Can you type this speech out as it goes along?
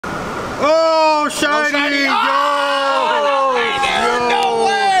Oh, shiny! No shiny. Yo! No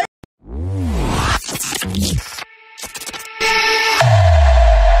way!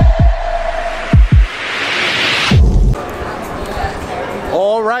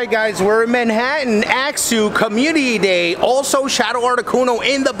 All right, guys, we're in Manhattan, Axew Community Day. Also, Shadow Articuno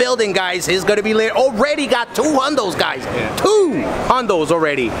in the building, guys. He's gonna be lit. Already got 2 hundos, guys. Yeah. 2 hundos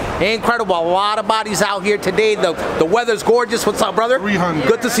already. Incredible. A lot of bodies out here today. The weather's gorgeous. What's up, brother? 300.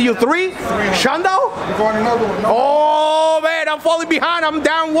 Good to see you. 3? Shundo? We're going another one. Oh, man, I'm falling behind. I'm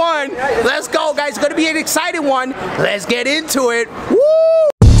down 1. Let's go, guys. It's gonna be an exciting one. Let's get into it. Woo!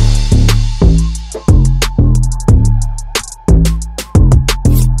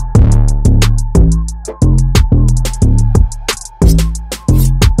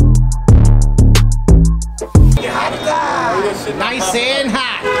 Nice and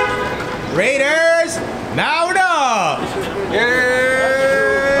hot. Raiders, mount up.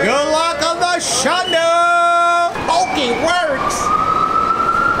 Yeah. Good luck on the shundo. Okay, works.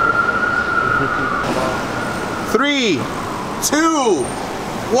 3, 2,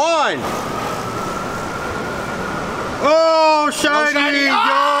 1. Oh, shiny!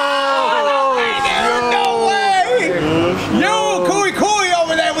 No way! Yo, Kui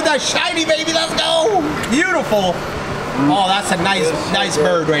over there with that shiny baby. Let's go. Beautiful. Oh, that's a nice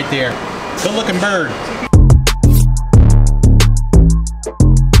bird right there. Good looking bird.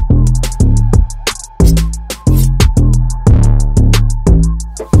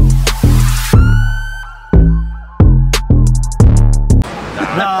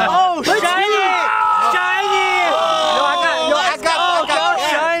 Oh, shiny! Shiny!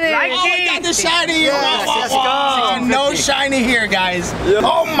 Got the shiny. Yes, let's go. No shiny here, guys.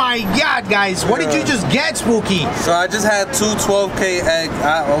 Oh my God, guys. What did you just get, Spooky? So I just had 2 12K eggs.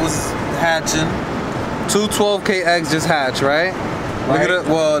 I was hatching. 2 12K eggs just hatched, right? Look at it.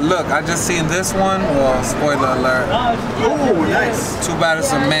 Well, look, I just seen this one. Well, spoiler alert. Oh, nice. Too bad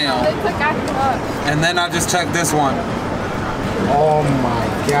it's a male. And then I just checked this one. Oh my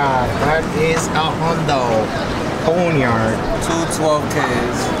God, that is a hundo. Boneyard. 2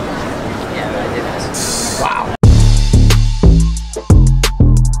 12Ks. Wow.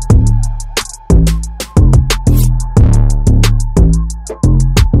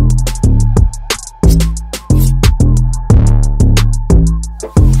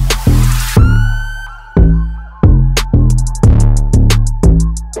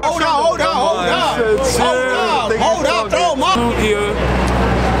 Hold up, throw them up.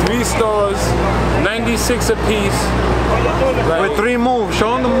 3 stars, 96 apiece. With 3 moves.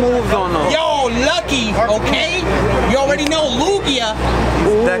 Show them the moves on them. Yo, Lucky, okay? You already know Lugia.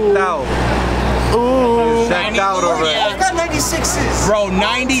 Decked out. Ooh. Decked out already. I got 96s. Bro,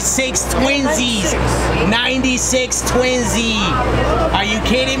 96 twinsies. 96 twinsy. Are you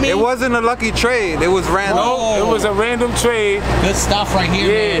kidding me? It wasn't a lucky trade. It was random. No, it was a random trade. Good stuff right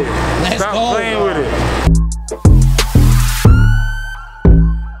here, Yeah. man. Let's Stop go. playing with it.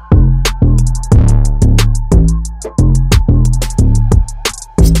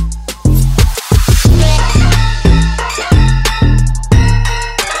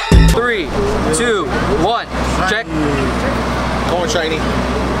 Check. Going shiny.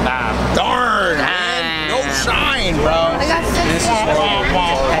 Nah. Darn, man. No shine, bro. I got 6.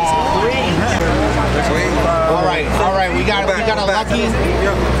 All right. We got a lucky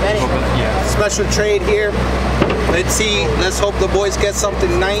special trade here. Let's see. Let's hope the boys get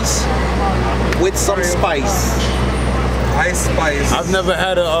something nice with some spice. Ice spice. I've never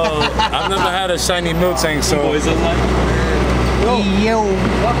had a shiny milk tank, so. Yo.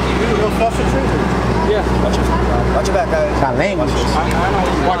 Yeah. Watch your back, guys. Got language.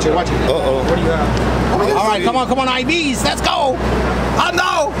 Watch it. Uh-oh. What do you got? All right, come on, IVs. Let's go. Oh,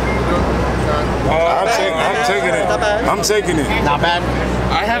 no. I'm taking it. I'm taking it. Not bad.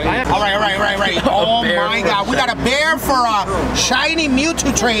 I have. All right. Oh my God, we got a bear for a shiny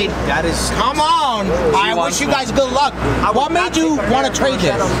Mewtwo trade. That is. Come on. I wish you guys good luck. What made you want to trade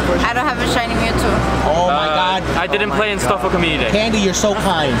this? I don't have a shiny Mewtwo. Oh my God. I didn't play in stuff for community day. Candy, you're so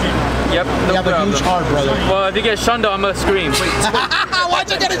kind. Yep, no You have a huge heart, brother. Well, if you get Shundo, I'm gonna scream. Why'd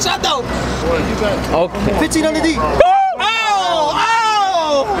you get a shot though? Okay. 1500 D. Oh!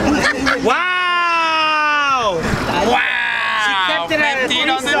 Wow! She kept it at 15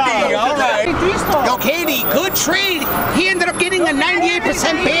 on the D. All right. Yo, Katie, good trade. He ended up getting a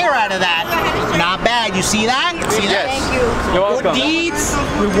 98% bear out of that. Not bad. You see that? See that? Thank you. You're Good welcome. deeds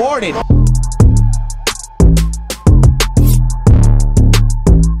rewarded.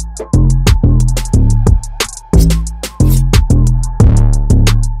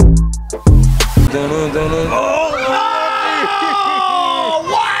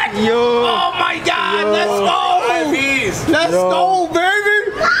 Yo. Oh my God, let's go! IVs. Let's go,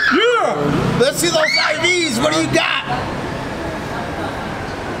 baby! Yeah! Let's see those IVs. What do you got?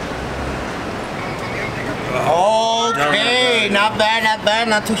 Okay, not bad,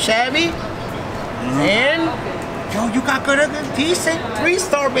 not too shabby. And yo, you got good, decent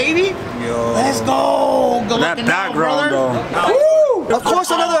 3-star, baby. Yo. Let's go. Good That looking out, background brother. though. Woo! Of course,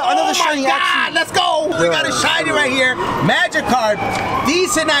 another shiny Oh my God, let's go. We got a shiny right here. Magic card.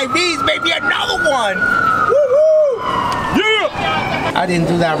 Decent IVs, maybe another one. Woo-hoo! Yeah! I didn't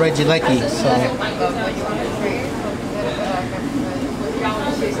do that Reggie Lecky, so.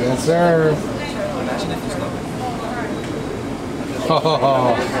 Yes, sir.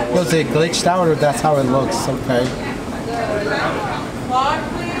 Oh, was it glitched out or that's how it looks? Okay.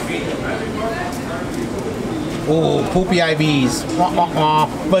 Oh, poopy IVs.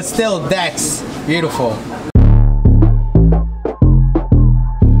 But still, Dex. Beautiful.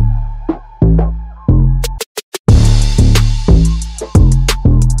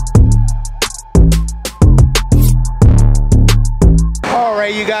 All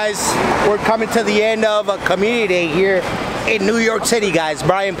right, you guys, we're coming to the end of a community day here in New York City, guys,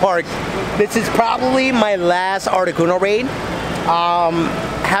 Bryant Park. This is probably my last Articuno raid.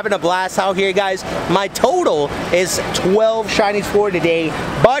 Having a blast out here, guys. My total is 12 shinies for today,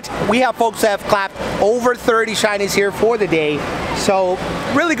 but we have folks that have clapped over 30 shinies here for the day. So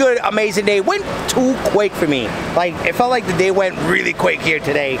really good, amazing day. Went too quick for me. Like, it felt like the day went really quick here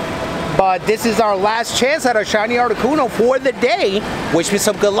today. But this is our last chance at a shiny Articuno for the day. Wish me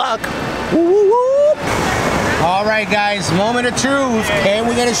some good luck. Woo, woo, woo. All right, guys, moment of truth. Can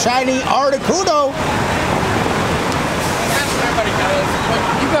we get a shiny Articuno?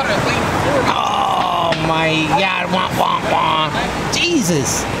 Oh my God, wah, wah, wah.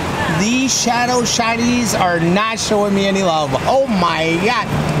 Jesus. These shadow shinies are not showing me any love. Oh my God.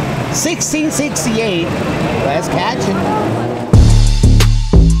 1668. Let's catch him.